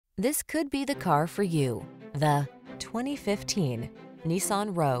This could be the car for you. The 2015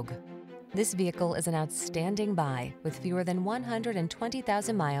 Nissan Rogue. This vehicle is an outstanding buy with fewer than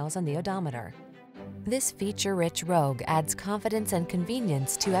 120,000 miles on the odometer. This feature-rich Rogue adds confidence and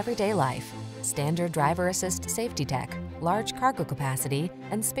convenience to everyday life. Standard driver assist safety tech, large cargo capacity,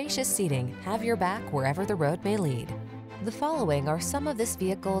 and spacious seating have your back wherever the road may lead. The following are some of this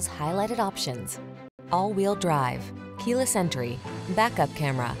vehicle's highlighted options: all-wheel drive, keyless entry, backup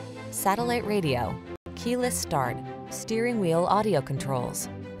camera, satellite radio, keyless start, steering wheel audio controls,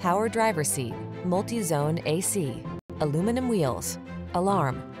 power driver seat, multi-zone AC, aluminum wheels,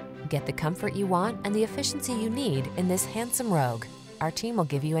 alarm. Get the comfort you want and the efficiency you need in this handsome Rogue. Our team will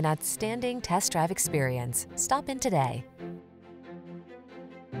give you an outstanding test drive experience. Stop in today.